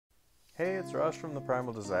Hey, it's Ross from The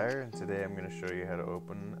Primal Desire, and today I'm going to show you how to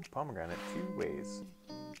open a pomegranate two ways.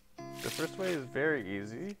 The first way is very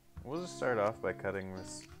easy. We'll just start off by cutting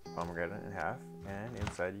this pomegranate in half, and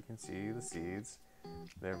inside you can see the seeds.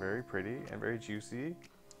 They're very pretty and very juicy,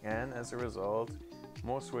 and as a result,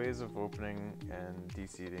 most ways of opening and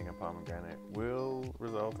de-seeding a pomegranate will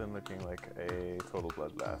result in looking like a total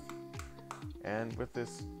bloodbath. And with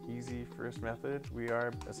this easy first method, we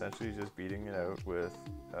are essentially just beating it out with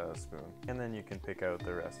a spoon. And then you can pick out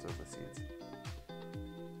the rest of the seeds.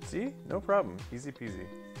 See? No problem. Easy peasy.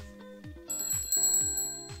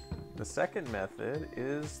 The second method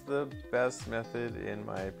is the best method in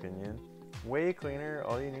my opinion. Way cleaner.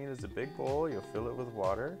 All you need is a big bowl. You'll fill it with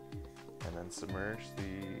water and then submerge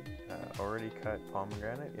the already cut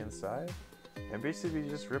pomegranate inside. And basically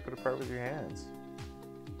just rip it apart with your hands.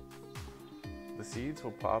 The seeds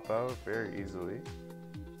will pop out very easily.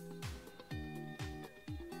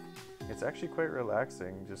 It's actually quite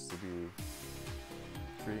relaxing just to be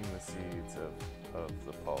freeing the seeds of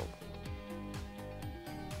the pulp.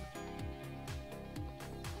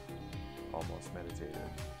 Almost meditative.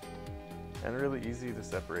 And really easy to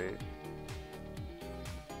separate.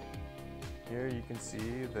 Here you can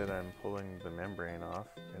see that I'm pulling the membrane off.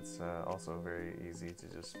 It's also very easy to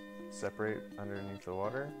just separate underneath the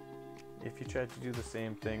water. If you try to do the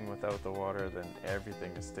same thing without the water, then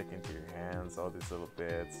everything is sticking to your hands, all these little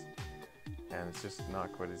bits, and it's just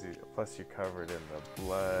not quite as easy. Plus you're covered in the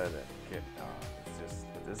blood, and it's just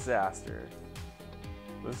a disaster.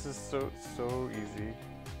 This is so easy,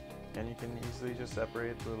 and you can easily just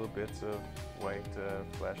separate the little bits of white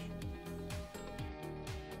flesh.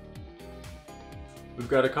 We've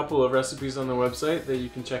got a couple of recipes on the website that you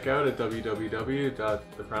can check out at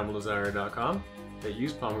www.theprimaldesire.com that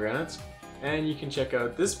use pomegranates, and you can check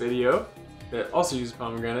out this video that also uses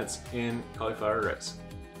pomegranates in cauliflower rice.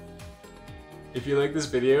 If you like this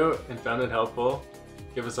video and found it helpful,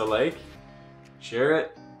 give us a like, share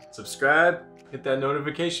it, subscribe, hit that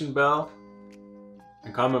notification bell,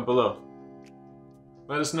 and comment below.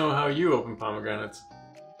 Let us know how you open pomegranates.